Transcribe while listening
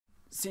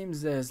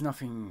Seems there's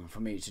nothing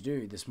for me to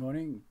do this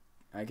morning.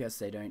 I guess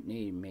they don't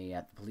need me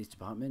at the police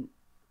department.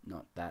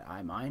 Not that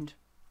I mind.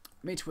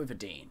 Meet with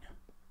Adines.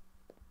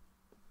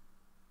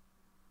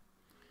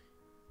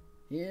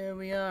 Here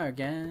we are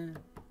again.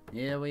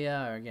 Here we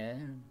are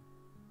again.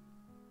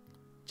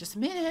 Just a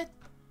minute.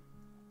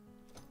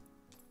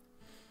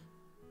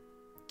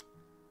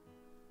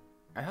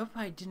 I hope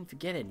I didn't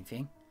forget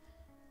anything.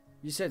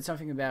 You said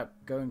something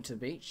about going to the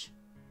beach?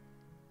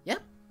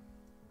 Yep.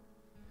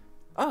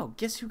 Oh,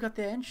 guess who got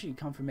their entry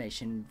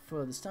confirmation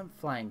for the stunt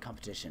flying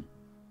competition?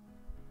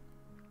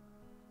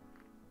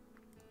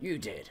 You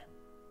did.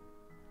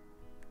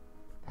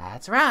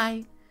 That's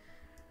right.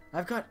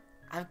 I've got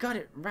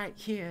it right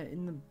here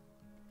in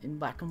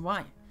black and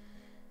white.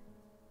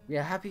 We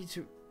are happy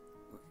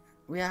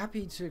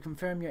to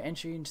confirm your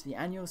entry into the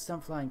annual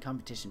stunt flying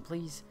competition.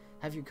 Please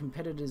have your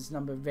competitor's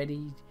number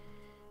ready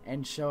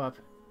and show up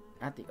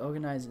at the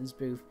organizer's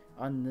booth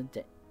on the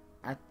day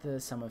at the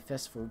summer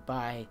festival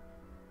by,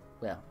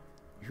 well,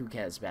 who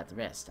cares about the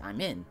rest? I'm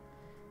in.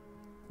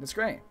 That's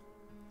great.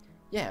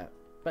 Yeah,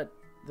 but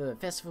the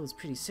festival is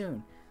pretty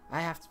soon.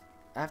 I have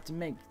to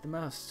make the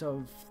most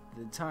of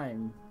the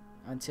time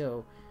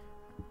until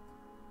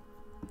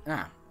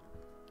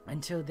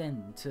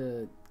then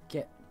to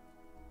get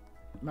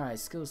my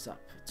skills up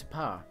to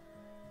par.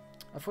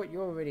 I thought you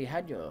already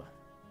had your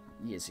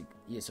years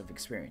of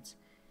experience.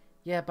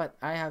 Yeah, but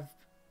I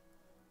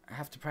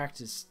have to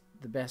practice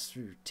the best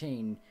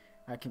routine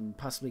I can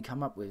possibly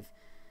come up with,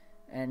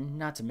 and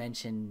not to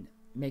mention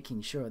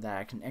making sure that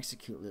I can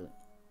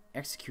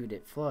execute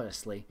it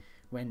flawlessly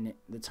when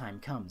the time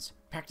comes.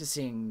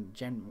 Practicing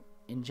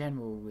in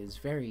general is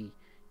very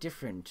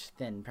different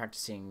than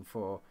practicing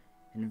for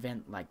an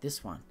event like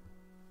this one.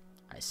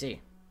 I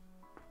see.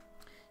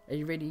 Are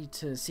you ready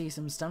to see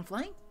some stunt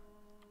flying?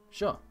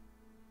 Sure.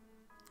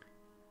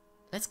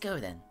 Let's go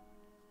then.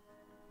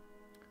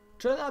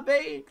 To the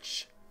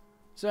beach!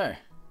 So,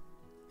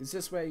 is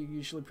this where you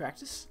usually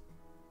practice?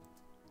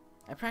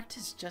 I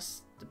practice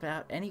just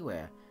about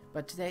anywhere,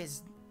 but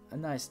today's a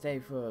nice day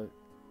for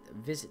a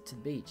visit to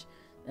the beach,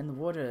 and the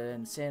water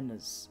and sand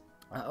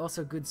are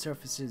also good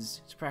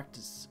surfaces to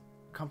practice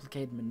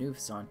complicated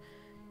maneuvers on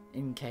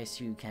in case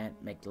you can't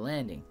make the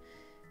landing.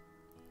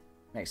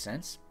 Makes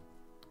sense.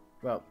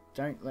 Well,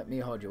 don't let me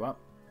hold you up.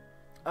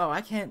 Oh,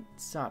 I can't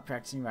start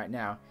practicing right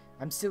now.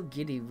 I'm still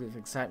giddy with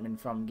excitement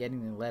from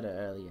getting the letter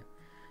earlier.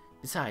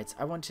 Besides,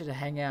 I wanted to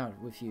hang out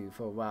with you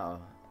for a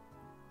while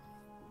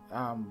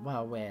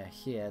we're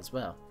here as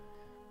well.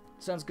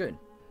 Sounds good.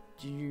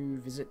 Do you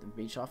visit the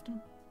beach often?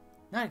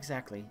 Not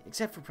exactly,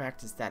 except for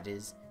practice, that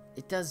is.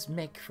 It does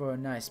make for a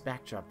nice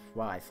backdrop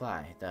while I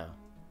fly, though.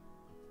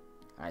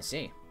 I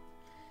see.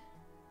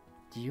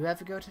 Do you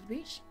ever go to the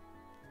beach?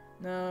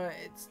 No,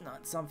 it's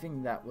not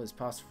something that was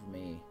possible for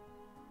me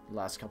the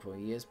last couple of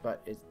years,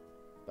 but it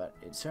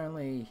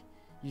certainly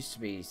used to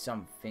be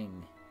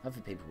something other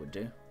people would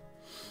do.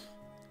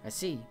 I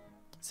see.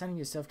 Sunning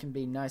yourself can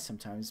be nice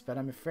sometimes, but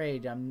I'm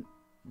afraid I'm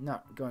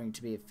not going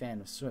to be a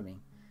fan of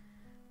swimming.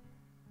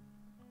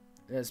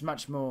 There's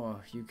much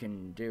more you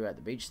can do at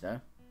the beach, though.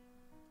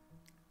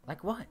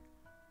 Like what?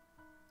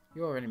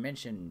 You already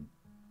mentioned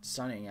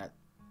sunning.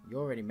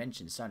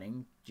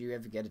 Do you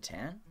ever get a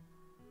tan?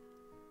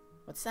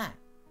 What's that?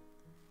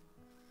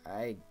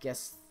 I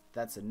guess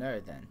that's a no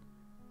then.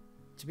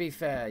 To be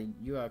fair,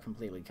 you are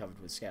completely covered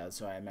with scales,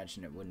 so I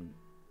imagine it wouldn't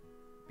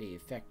be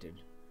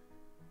affected.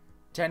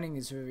 Tanning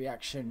is a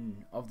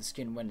reaction of the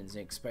skin when it's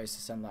exposed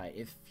to sunlight.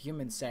 If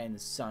humans stay in the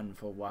sun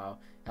for a while,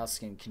 our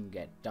skin can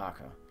get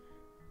darker.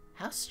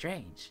 How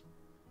strange.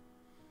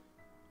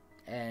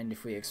 And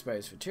if we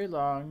expose for too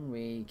long,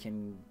 we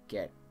can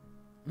get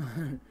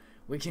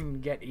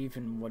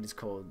even what is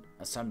called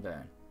a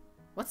sunburn.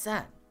 What's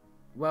that?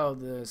 Well,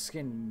 the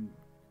skin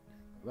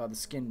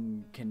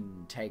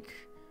can take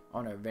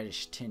on a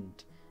reddish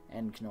tint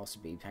and can also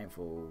be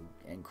painful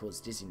and cause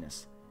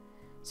dizziness.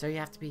 So you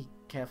have to be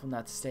careful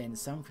not to stay in the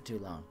sun for too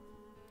long.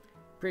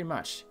 Pretty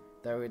much,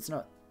 though it's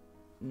not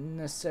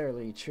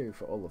necessarily true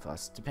for all of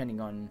us. Depending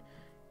on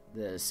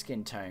the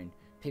skin tone,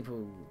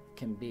 people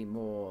can be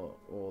more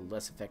or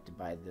less affected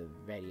by the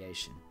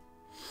radiation.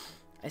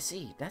 I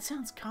see, that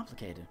sounds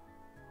complicated.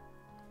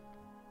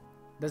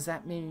 Does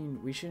that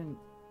mean we shouldn't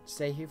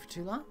stay here for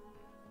too long?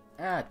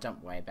 Ah,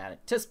 don't worry about it.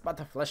 'Tis but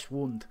a flesh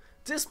wound.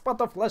 'Tis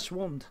but a flesh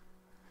wound.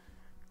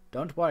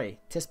 Don't worry,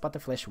 'tis but a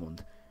flesh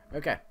wound.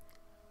 Okay.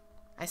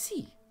 I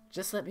see.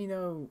 Just let me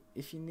know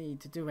if you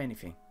need to do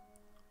anything.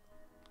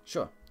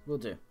 Sure, will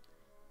do.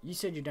 You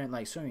said you don't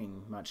like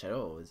swimming much at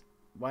all.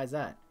 Why is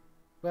that?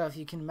 Well, if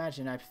you can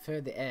imagine, I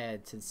prefer the air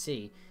to the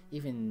sea,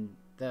 even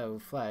though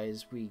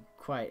flyers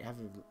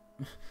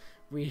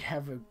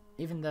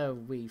even though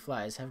we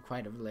flyers have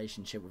quite a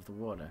relationship with the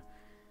water.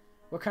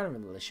 What kind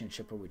of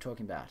relationship are we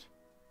talking about?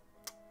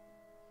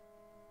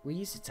 We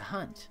use it to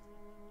hunt.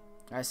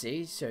 I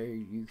see, so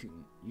you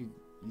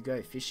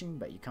go fishing,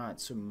 but you can't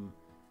swim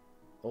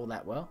all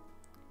that well?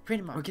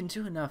 Pretty much. We can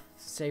do enough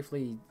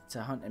safely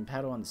to hunt and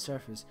paddle on the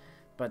surface,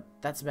 but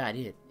that's about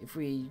it. If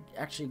we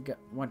actually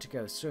want to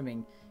go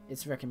swimming,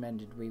 it's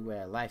recommended we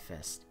wear a life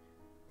vest.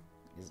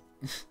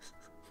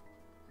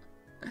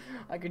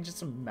 I can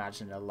just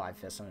imagine a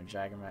life vest on a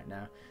dragon right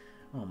now.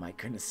 Oh my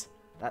goodness.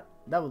 That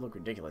would look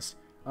ridiculous.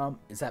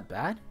 Is that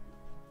bad?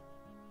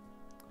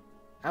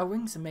 Our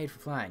wings are made for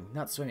flying,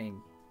 not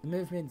swimming. The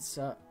movements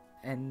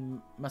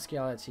and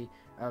muscularity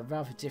are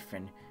rather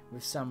different.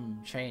 With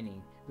some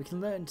training, we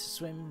can learn to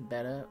swim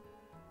better,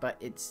 but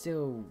it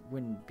still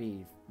wouldn't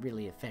be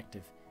really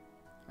effective.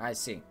 I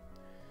see.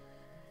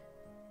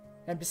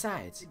 And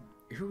besides,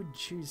 who would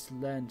choose to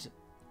learn to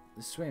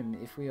swim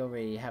if we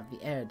already have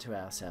the air to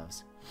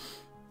ourselves?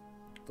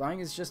 Flying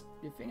is just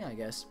your thing, I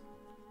guess.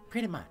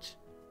 Pretty much.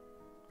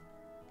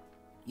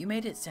 You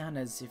made it sound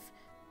as if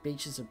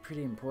beaches are a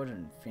pretty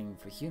important thing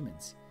for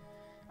humans.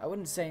 I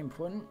wouldn't say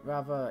important,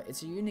 rather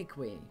it's a unique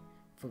way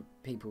for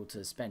people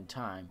to spend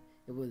time.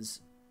 It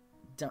was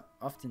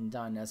often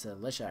done as a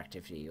leisure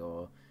activity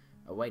or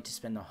a way to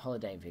spend the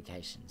holiday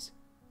vacations.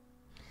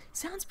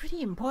 Sounds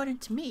pretty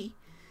important to me.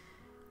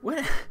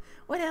 What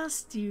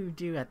else do you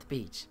do at the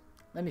beach?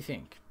 Let me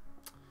think.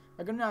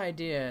 I got an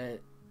idea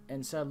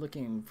and started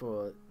looking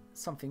for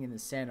something in the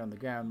sand on the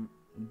ground.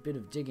 A bit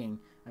of digging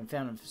and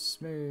found a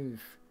smooth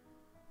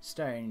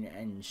stone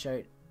and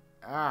showed.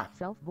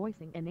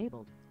 Self-voicing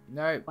enabled.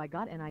 No. By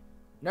God, and I.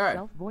 No.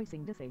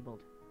 Self-voicing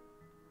disabled.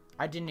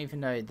 I didn't even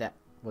know that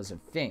was a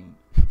thing.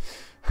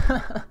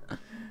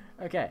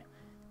 Okay.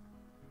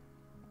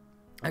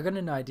 I got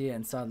an idea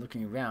and started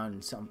looking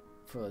around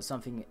for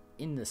something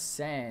in the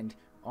sand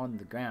on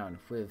the ground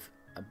with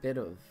a bit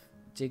of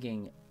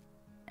digging,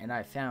 and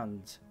I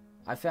found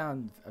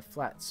a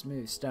flat,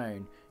 smooth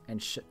stone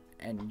and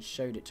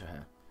showed it to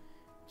her.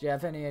 Do you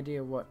have any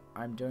idea what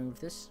I'm doing with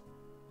this?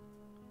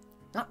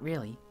 Not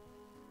really.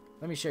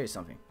 Let me show you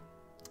something.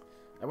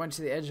 I went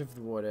to the edge of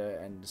the water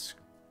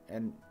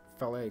and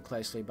followed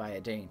closely by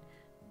Adines.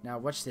 Now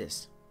watch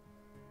this.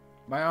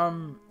 My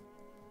arm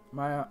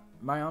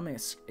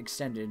is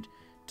extended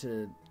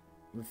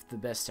with the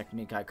best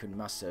technique I could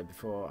muster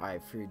before I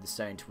threw the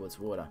stone towards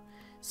water.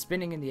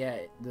 Spinning in the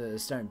air, the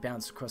stone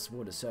bounced across the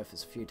water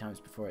surface a few times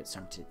before it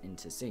sunk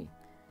into sea.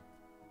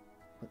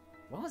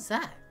 What was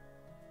that?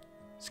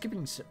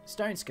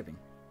 Stone skipping.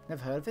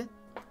 Never heard of it?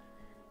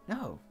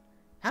 No.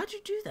 How'd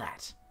you do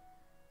that?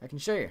 I can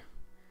show you.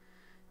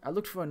 I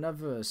looked for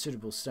another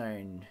suitable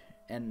stone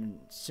and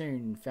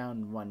soon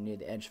found one near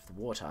the edge of the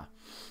water.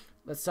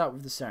 Let's start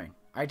with the stone.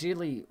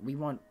 Ideally, we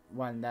want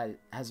one that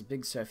has a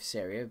big surface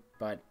area,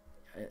 but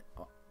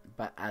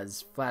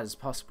as flat as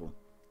possible.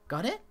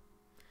 Got it?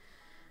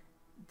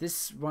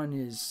 This one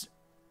is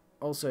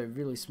also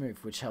really smooth,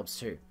 which helps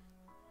too.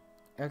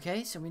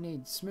 Okay, so we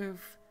need smooth,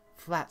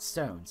 flat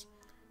stones.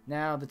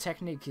 Now, the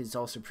technique is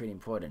also pretty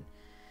important.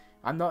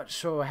 I'm not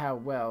sure how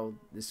well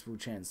this will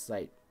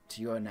translate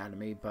to your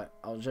anatomy, but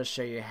I'll just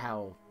show you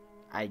how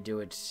I do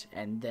it,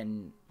 and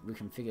then we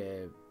can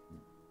figure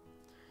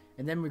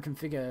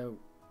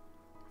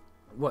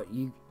what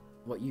you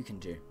can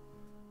do.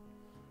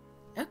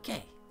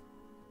 Okay.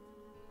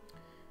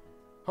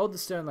 Hold the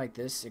stone like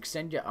this,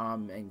 extend your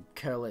arm and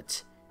curl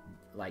it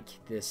like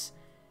this.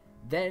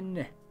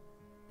 Then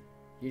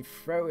you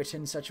throw it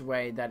in such a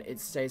way that it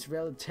stays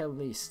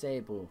relatively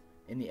stable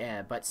in the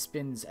air but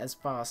spins as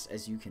fast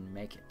as you can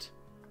make it.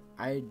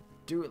 I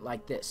do it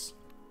like this.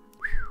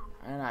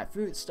 And I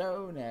threw the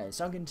stone and it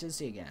sunk into the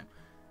sea again.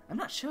 I'm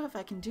not sure if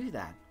I can do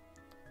that.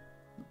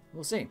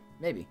 We'll see.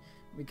 Maybe.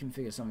 We can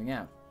figure something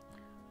out.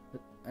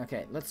 But,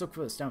 okay, let's look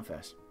for the stone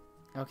first.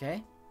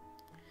 Okay.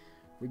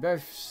 We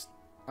both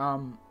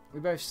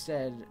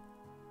said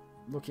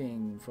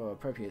looking for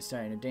appropriate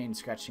stone. Adines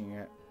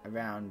scratching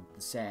around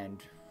the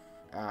sand.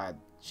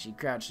 She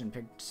crouched and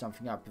picked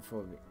something up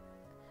before we...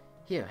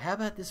 Here, how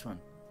about this one?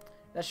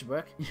 That should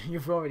work.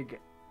 You've already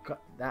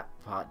got that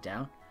part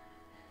down.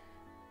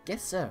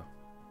 Guess so.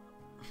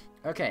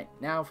 Okay,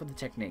 now for the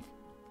technique.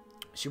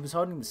 She was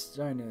holding the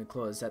stone in her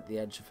claws at the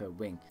edge of her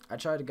wing. I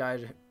tried to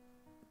guide her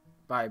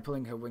by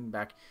pulling her wing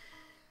back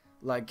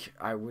like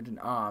I would an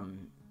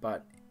arm,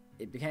 but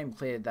it became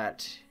clear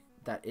that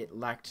it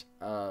lacked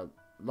a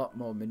lot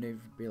more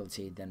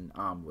maneuverability than an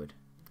arm would.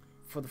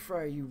 For the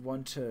throw, you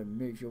want to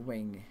move your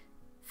wing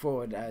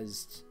forward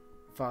as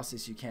fast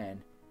as you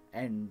can,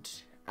 and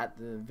at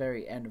the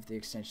very end of the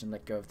extension,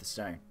 let go of the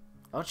stone.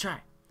 I'll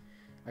try.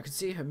 I could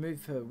see her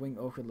move her wing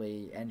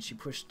awkwardly, and she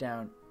pushed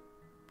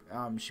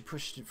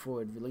it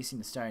forward, releasing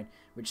the stone,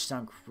 which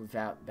sunk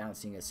without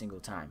bouncing a single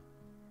time.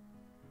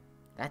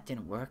 That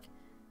didn't work.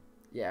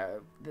 Yeah,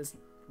 there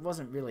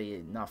wasn't really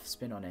enough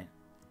spin on it.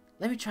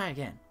 Let me try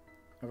again.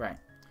 Alright.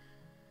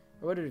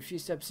 I ordered a few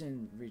steps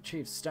and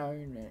retrieved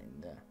stone,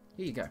 and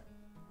here you go.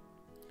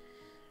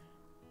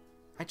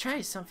 I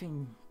tried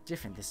something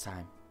different this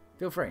time.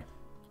 Feel free.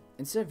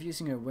 Instead of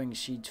using her wings,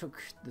 she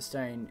took the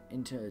stone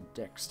into her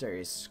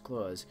dexterous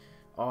claws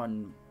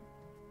on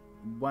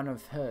one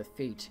of her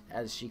feet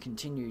as she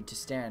continued to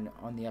stand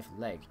on the other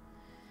leg.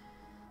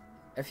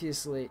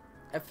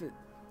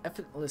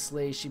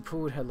 Effortlessly, she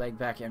pulled her leg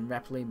back and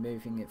rapidly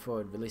moving it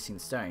forward, releasing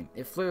the stone.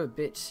 It flew a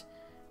bit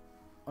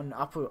on an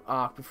upward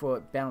arc before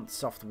it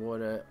bounced off the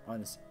water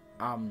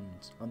on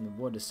the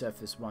water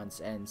surface once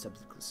and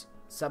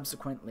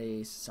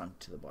subsequently sunk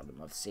to the bottom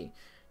of the sea.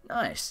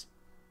 Nice.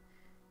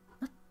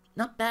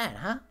 Not bad,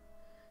 huh?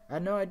 I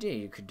had no idea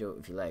you could do it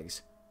with your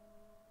legs.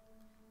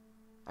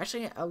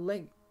 Actually, our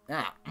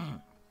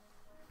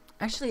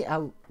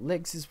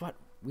legs is what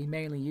we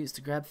mainly use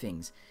to grab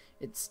things.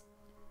 It's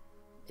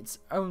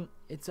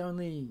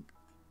only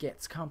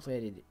gets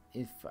complicated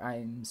if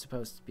I'm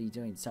supposed to be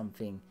doing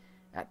something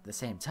at the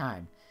same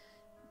time.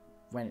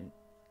 When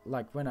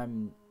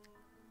I'm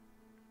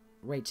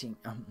waiting,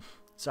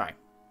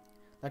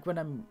 when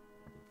I'm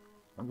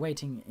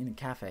waiting in a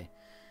cafe.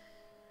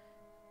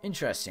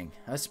 Interesting.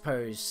 I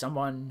suppose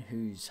someone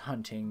who's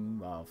hunting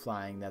while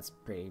flying, that's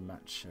pretty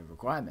much a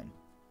requirement.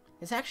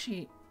 It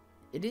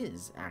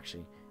is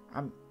actually.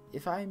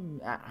 If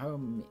I'm at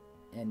home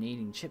and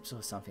eating chips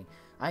or something,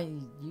 I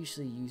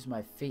usually use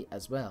my feet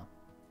as well.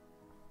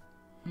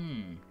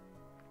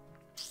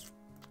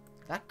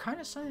 That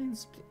kind of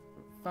sounds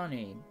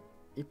funny.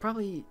 It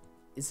probably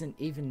isn't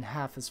even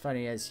half as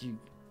funny as you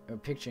are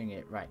picturing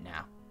it right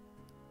now.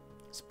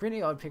 It's a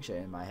pretty odd picture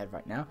in my head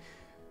right now.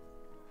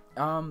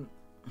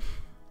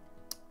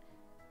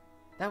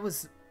 That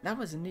was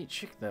a neat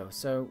trick though.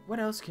 So what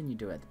else can you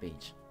do at the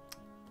beach?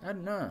 I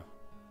don't know.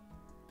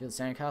 Build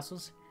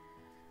sandcastles?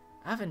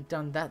 I haven't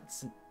done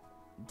that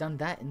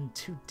in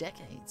 2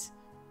 decades.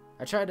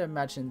 I tried to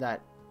imagine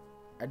that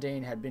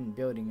Adine had been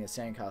building a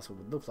sandcastle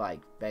would look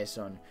like based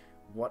on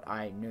what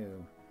I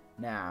knew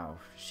now.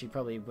 She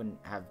probably wouldn't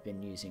have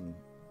been using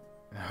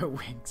her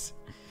wings.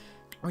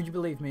 Would you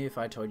believe me if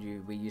I told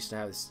you we used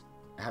to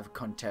have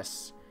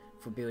contests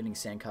for building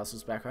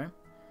sandcastles back home?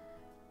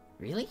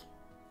 Really?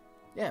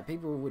 Yeah,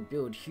 people would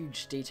build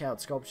huge detailed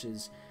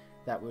sculptures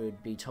that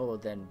would be taller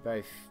than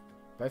both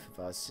of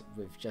us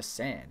with just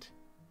sand.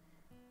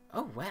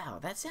 Oh wow,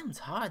 that sounds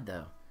hard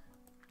though.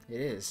 It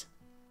is.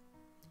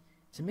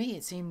 To me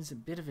it seems a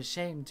bit of a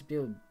shame to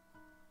build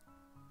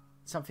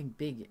something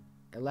big,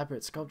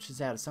 elaborate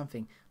sculptures out of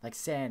something like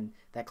sand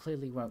that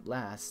clearly won't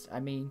last. I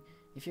mean,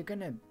 if you're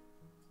gonna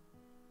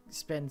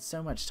spend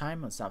so much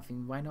time on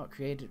something, why not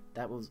create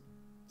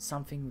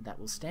something that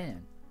will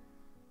stand?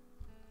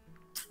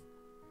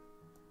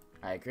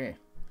 I agree.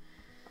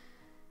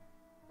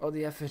 All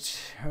the effort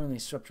only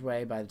swept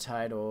away by the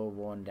tide or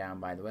worn down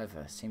by the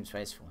weather. Seems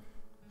wasteful.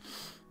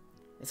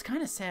 It's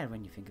kind of sad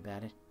when you think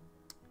about it.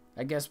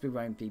 I guess we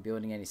won't be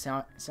building any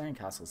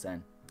sandcastles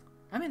then.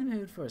 I'm in the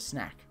mood for a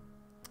snack.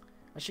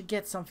 I should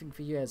get something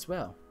for you as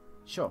well.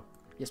 Sure.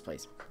 Yes,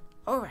 please.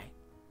 Alright.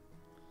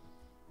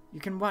 You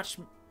can watch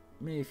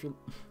me if you...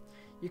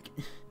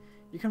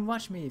 You can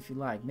watch me if you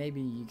like.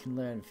 Maybe you can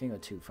learn a thing or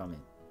two from it.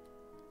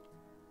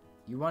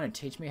 You want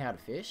to teach me how to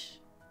fish?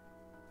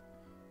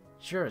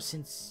 Sure,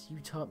 since you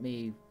taught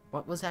me...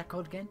 What was that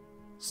called again?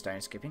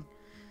 Stone skipping?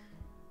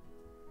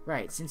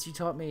 Right, since you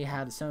taught me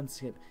how to stone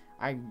skip,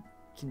 I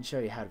can show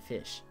you how to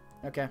fish.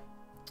 Okay.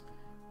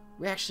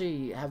 We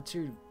actually have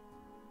 2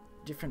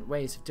 different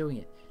ways of doing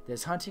it.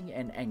 There's hunting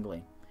and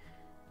angling.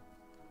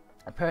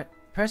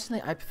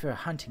 Personally, I prefer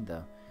hunting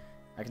though.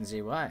 I can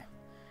see why.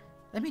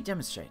 Let me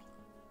demonstrate.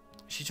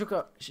 She took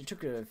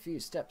a few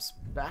steps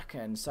back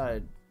and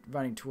started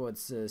running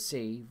towards the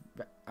sea,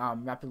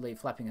 rapidly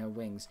flapping her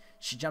wings.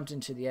 She jumped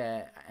into the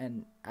air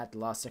and at the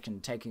last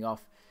second taking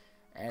off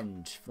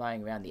and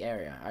flying around the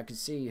area. I could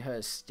see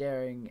her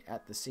staring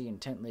at the sea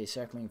intently,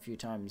 circling a few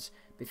times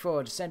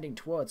before descending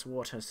towards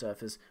water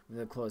surface with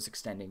her claws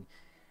extending.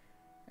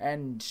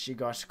 And she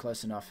got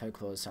close enough, her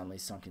claws suddenly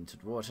sunk into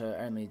the water,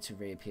 only to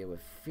reappear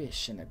with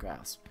fish in her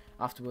grasp.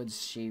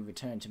 Afterwards, she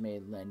returned to me,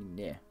 landing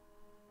near.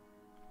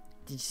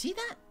 Did you see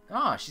that?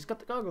 Oh, she's got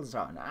the goggles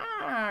on.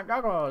 Ah,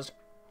 goggles.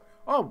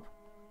 Oh.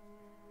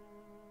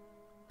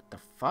 What the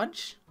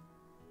fudge?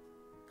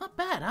 Not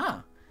bad,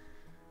 huh?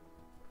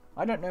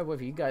 I don't know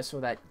whether you guys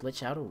saw that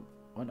glitch out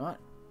or not.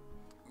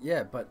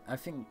 Yeah, but I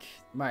think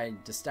my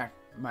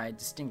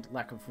distinct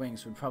lack of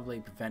wings would probably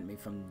prevent me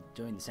from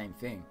doing the same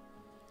thing.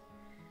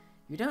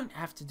 You don't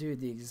have to do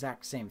the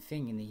exact same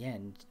thing in the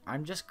end.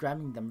 I'm just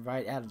grabbing them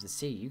right out of the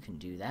sea. You can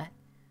do that.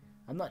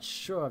 I'm not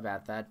sure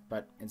about that,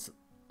 but it's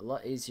a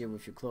lot easier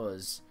with your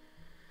claws.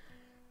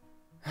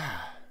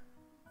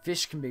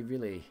 Fish can be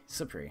really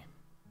slippery.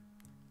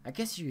 I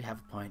guess you have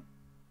a point.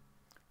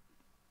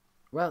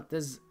 Well,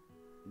 there's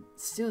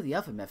still the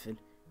other method.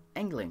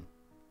 Angling.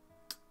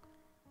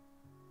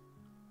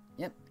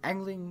 Yep,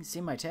 angling.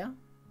 See my tail?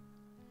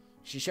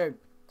 She showed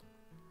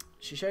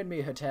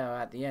me her tail.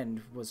 At the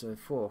end was a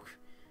fork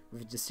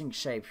with a distinct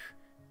shape,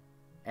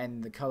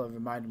 and the color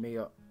reminded me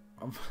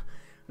of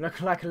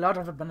looked like a lot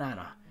of a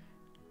banana.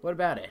 What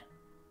about it?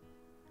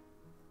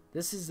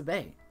 This is the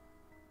bait.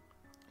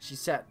 She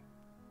sat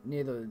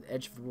near the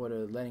edge of the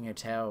water, letting her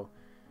tail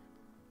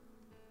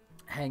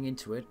hang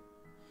into it.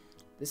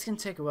 This can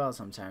take a while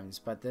sometimes,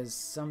 but there's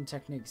some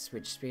techniques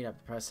which speed up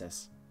the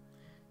process.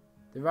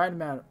 The right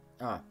amount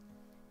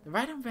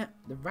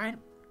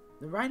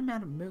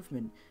of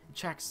movement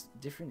attracts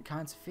different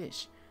kinds of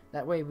fish.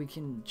 That way we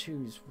can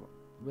choose what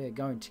we're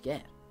going to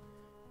get.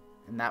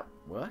 And that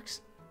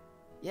works?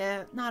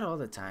 Yeah, not all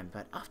the time,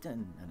 but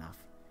often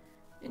enough.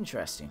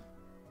 Interesting.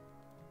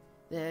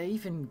 There are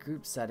even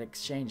groups that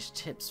exchange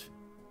tips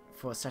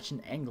for such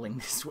an angling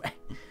this way.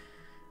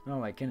 Oh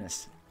my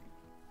goodness.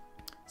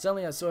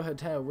 Suddenly I saw her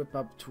tail whip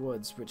up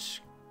towards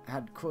which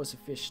had caused a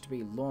fish to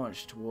be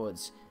launched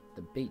towards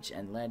the beach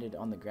and landed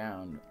on the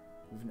ground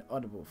with an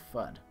audible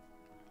thud.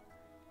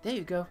 There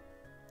you go.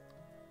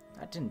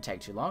 That didn't take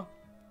too long.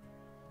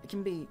 It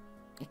can be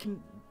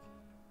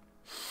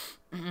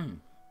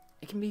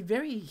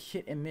very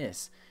hit and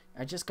miss.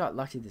 I just got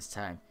lucky this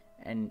time,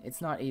 and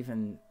it's not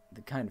even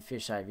the kind of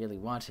fish I really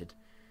wanted.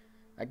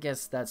 I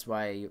guess that's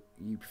why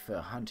you prefer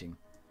hunting.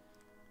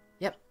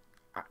 Yep,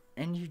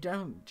 and you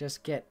don't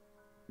just get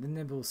the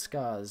nibble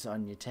scars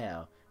on your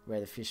tail where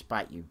the fish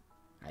bite you.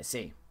 I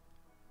see.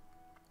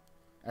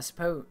 I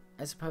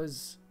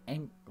suppose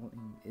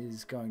angling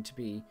is going to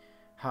be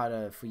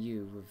harder for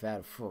you without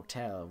a forked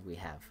tail we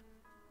have.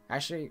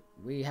 Actually,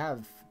 we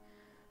have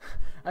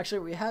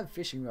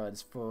fishing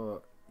rods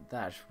for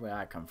that where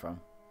I come from.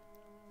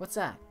 What's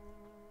that?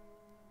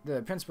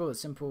 The principle is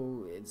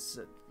simple. It's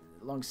a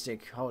long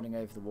stick holding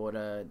over the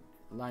water,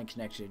 line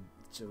connected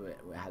to it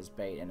has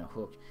bait and a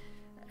hook,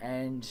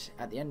 and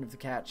at the end of the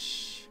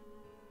catch,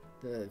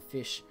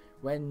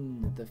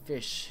 when the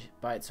fish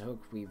bites a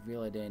hook, we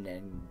reel it in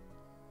and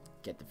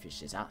get the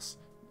fish. Is us.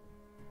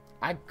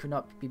 I could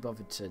not be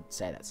bothered to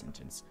say that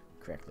sentence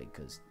correctly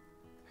because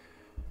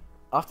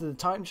after the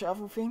time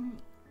travel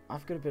thing,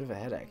 I've got a bit of a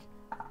headache.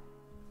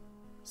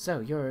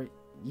 So you're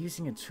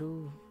using a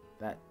tool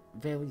that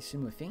very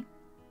similar thing?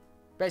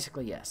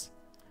 Basically, yes.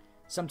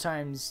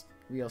 Sometimes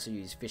we also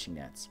use fishing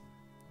nets.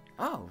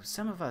 Oh,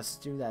 some of us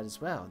do that as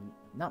well.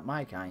 Not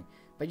my kind,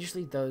 but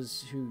usually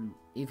those who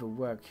either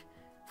work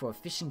for a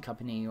fishing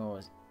company or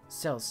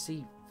sell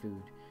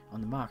seafood on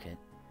the market.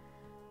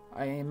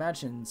 I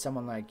imagine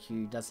someone like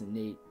you doesn't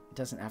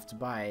have to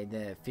buy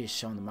their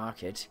fish on the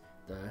market,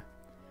 though.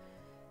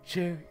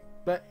 Sure,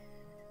 but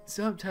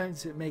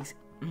sometimes it makes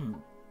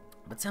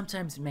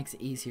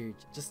it easier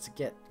just to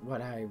get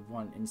what I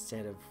want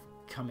instead of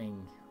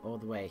coming all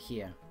the way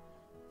here.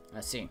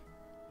 I see.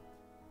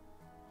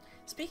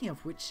 Speaking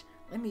of which,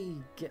 let me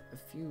get a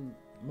few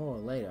more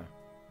later.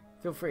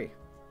 Feel free.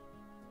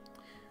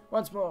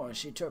 Once more,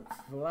 she took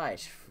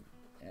flight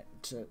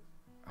to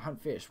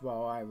hunt fish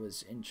while I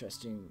was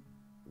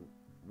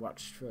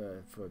watched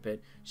for a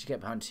bit. She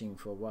kept hunting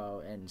for a while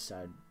and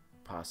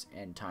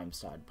time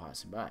started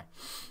passing by.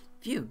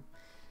 Phew,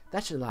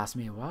 that should last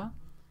me a while.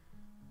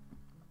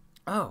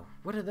 Oh,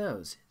 what are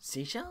those?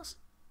 Seashells?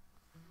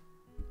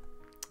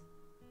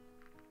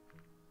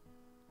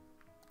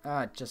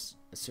 Just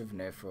a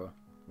souvenir for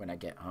when I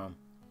get home.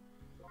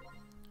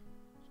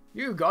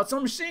 You got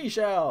some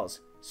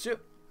seashells!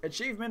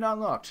 Achievement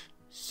unlocked.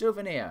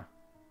 Souvenir.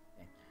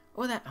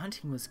 Oh, that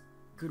hunting was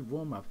good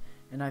warm-up,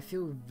 and I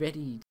feel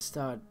ready to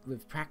start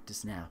with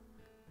practice now.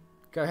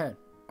 Go ahead.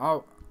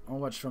 I'll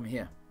watch from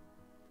here.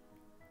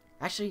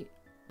 Actually,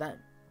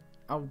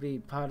 I'll be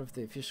part of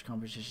the fish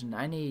competition.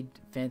 I need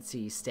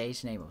fancy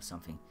stage name or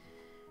something.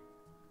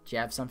 Do you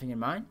have something in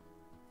mind?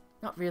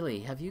 Not really.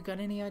 Have you got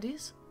any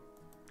ideas?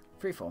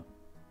 Freefall.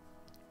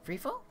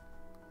 Freefall?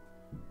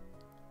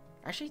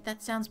 Actually,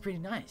 that sounds pretty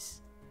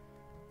nice.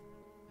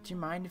 Do you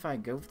mind if I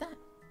go with that?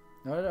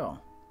 Not at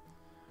all.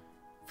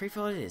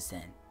 Freefall it is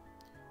then.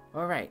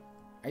 Alright,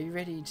 are you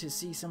ready to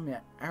see some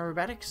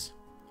aerobatics?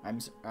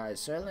 I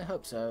certainly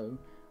hope so.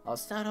 I'll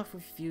start off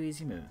with a few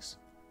easy moves.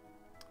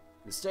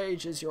 The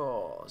stage is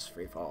yours,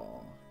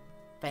 Freefall.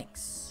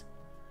 Thanks.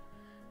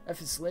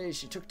 Effortlessly,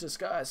 she took to the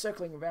sky,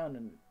 circling around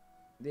in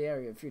the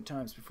area a few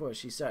times before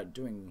she started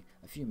doing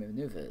a few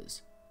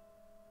maneuvers.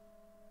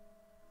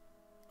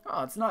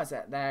 Oh, it's nice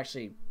that they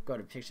actually got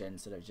a picture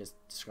instead of just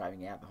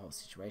describing out the whole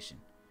situation.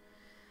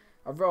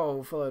 A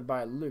roll followed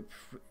by a loop,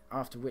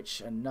 after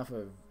which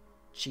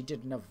she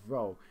did another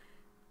roll.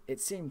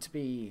 It seemed to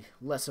be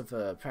less of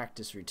a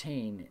practice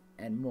routine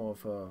and more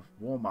of a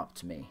warm-up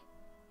to me.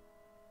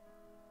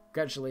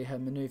 Gradually her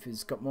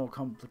maneuvers got more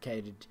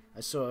complicated. I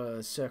saw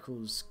her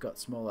circles got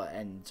smaller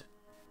and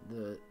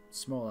the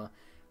smaller.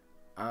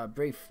 A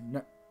brief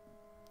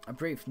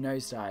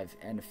nosedive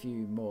and a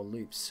few more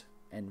loops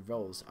and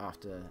rolls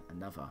after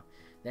another.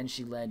 Then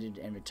she landed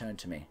and returned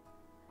to me.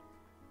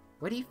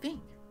 What do you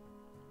think?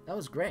 That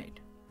was great.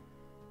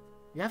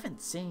 You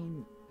haven't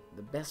seen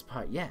the best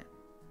part yet.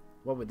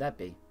 What would that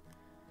be?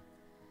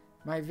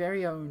 My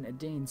very own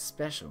Adines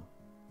special,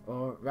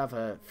 or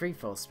rather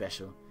freefall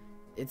special.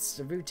 It's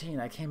a routine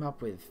I came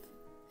up with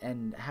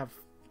and have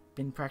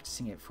been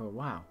practicing it for a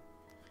while.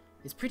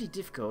 It's pretty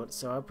difficult,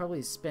 so I'll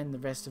probably spend the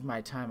rest of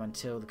my time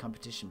until the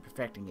competition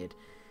perfecting it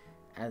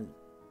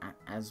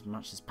as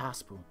much as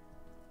possible.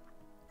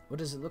 What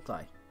does it look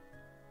like?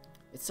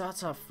 It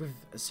starts off with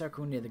a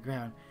circle near the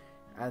ground.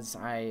 As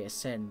I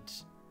ascend,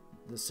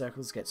 the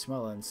circles get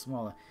smaller and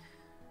smaller.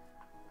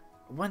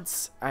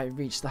 Once I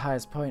reach the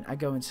highest point, I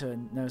go into a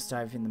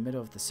nosedive in the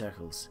middle of the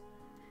circles.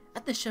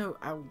 At the show,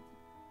 I'll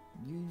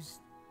use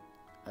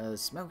a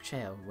smoke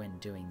trail when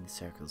doing the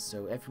circles,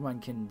 so everyone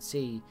can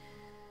see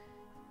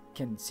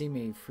can see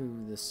me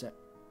through the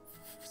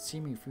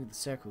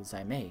circles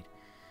I made.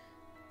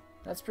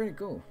 That's pretty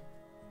cool.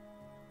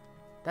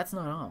 That's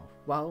not all.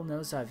 While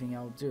nosediving,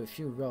 I'll do a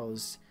few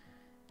rolls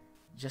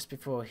just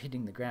before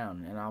hitting the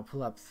ground, and I'll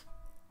pull up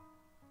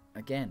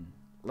again.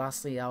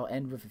 Lastly, I'll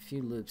end with a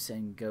few loops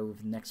and go with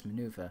the next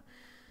maneuver.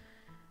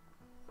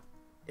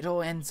 It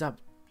all ends up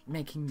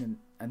making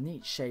a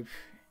neat shape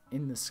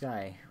in the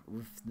sky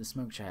with the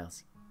smoke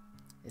trails.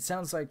 It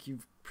sounds like you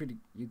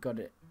got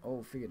it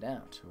all figured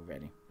out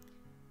already.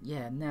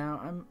 Yeah,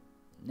 now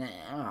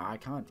I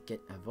can't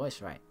get her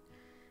voice right.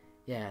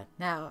 Yeah,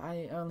 now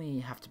I only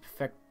have to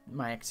perfect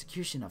my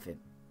execution of it.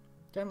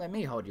 Don't let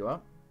me hold you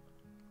up.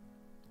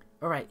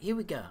 Alright, here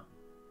we go.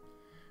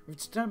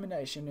 With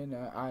determination in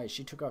her eyes,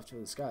 she took off to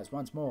the skies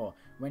once more.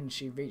 When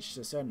she reached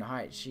a certain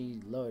height,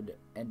 she lowered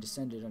and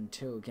descended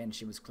until again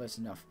she was close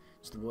enough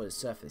to the water's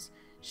surface.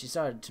 She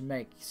started to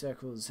make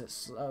circles,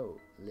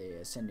 slowly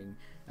ascending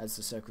as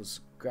the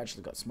circles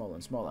gradually got smaller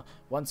and smaller.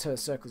 Once her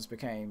circles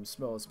became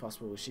small as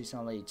possible, she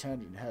suddenly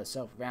turned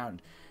herself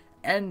around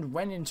and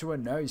went into a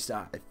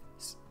nosedive.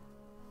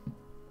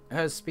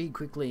 Her speed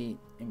quickly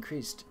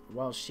increased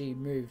while she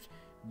moved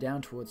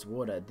down towards the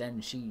water. Then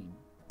she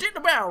did a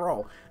barrel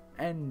roll,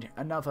 and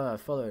another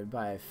followed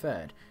by a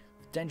third.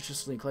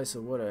 Dangerously close to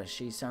the water,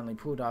 she suddenly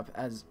pulled up,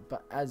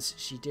 but as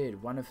she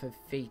did, one of her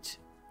feet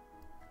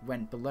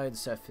went below the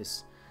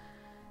surface,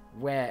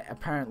 where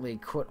apparently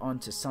caught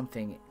onto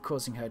something,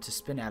 causing her to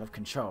spin out of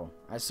control.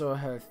 I saw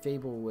her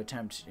feeble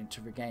attempt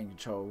to regain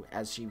control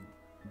as she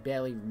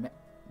barely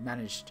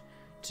managed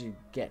to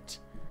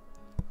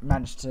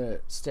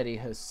steady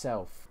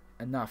herself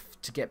enough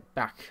to get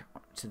back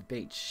to the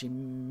beach. She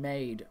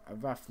made a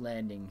rough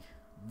landing,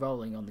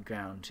 rolling on the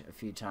ground a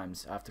few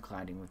times after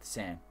colliding with the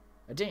sand.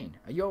 Adine,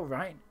 are you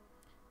alright?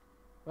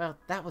 Well,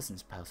 that wasn't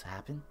supposed to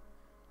happen.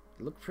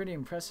 It looked pretty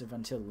impressive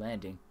until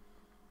landing.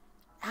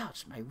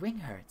 Ouch, my wing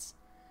hurts.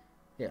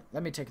 Here,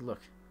 let me take a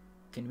look.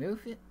 Can you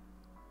move it?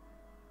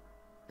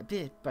 A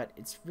bit, but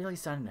it's really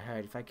starting to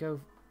hurt. If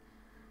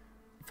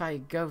I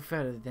go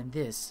further than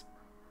this,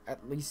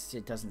 at least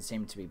it doesn't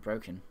seem to be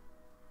broken.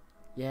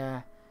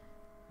 Yeah,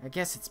 I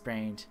guess it's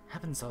sprained.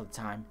 Happens all the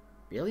time.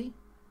 Really?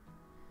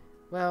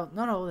 Well,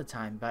 not all the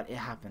time, but it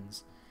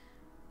happens.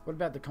 What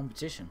about the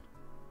competition?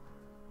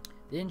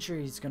 The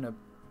injury is gonna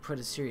put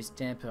a serious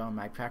damper on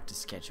my practice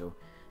schedule,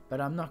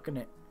 but I'm not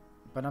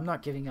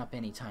giving up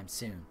anytime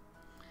soon.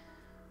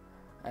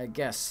 I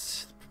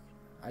guess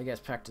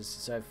practice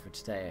is over for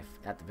today,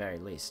 at the very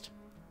least.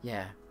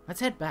 Yeah, let's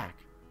head back.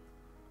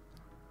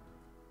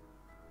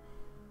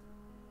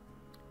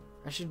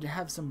 I should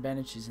have some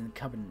bandages in the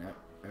cupboard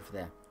over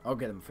there. I'll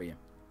get them for you.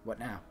 What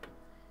now?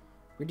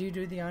 Would you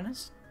do the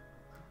honors?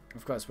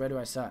 Of course, where do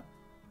I start?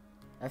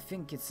 I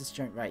think it's this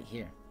joint right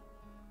here.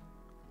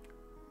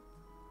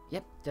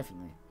 Yep,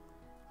 definitely.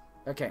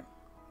 Okay,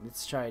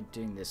 let's try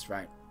doing this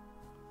right.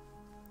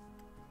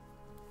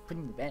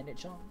 Putting the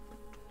bandage on.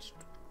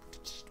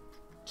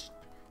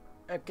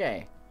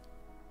 Okay.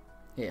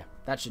 Here,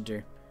 that should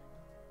do.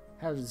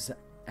 How does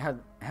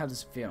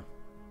it feel?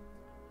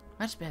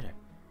 Much better.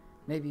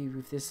 Maybe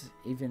with this,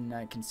 even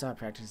I can start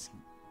practicing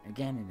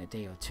again in a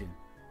day or two.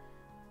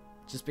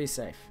 Just be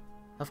safe.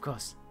 Of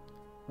course.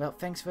 Well,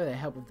 thanks for the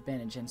help with the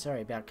bandage, and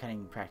sorry about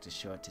cutting practice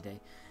short today.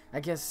 I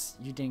guess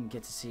you didn't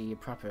get to see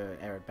proper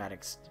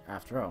aerobatics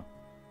after all.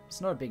 It's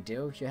not a big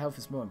deal. Your health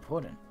is more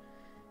important.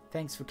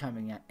 Thanks for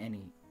coming at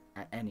any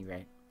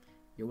rate.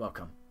 You're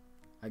welcome.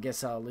 I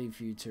guess I'll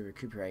leave you to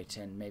recuperate,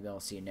 and maybe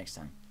I'll see you next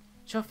time.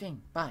 Sure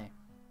thing. Bye.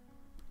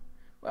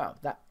 Well,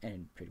 that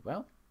ended pretty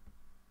well.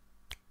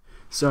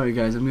 Sorry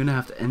guys, I'm gonna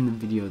have to end the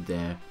video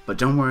there, but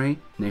don't worry,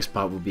 next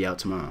part will be out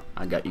tomorrow.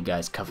 I got you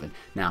guys covered.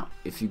 Now,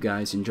 if you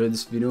guys enjoyed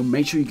this video,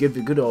 make sure you give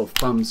it a good old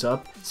thumbs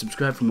up,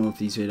 subscribe for more of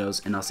these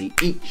videos, and I'll see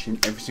each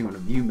and every single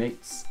one of you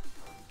mates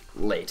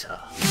later.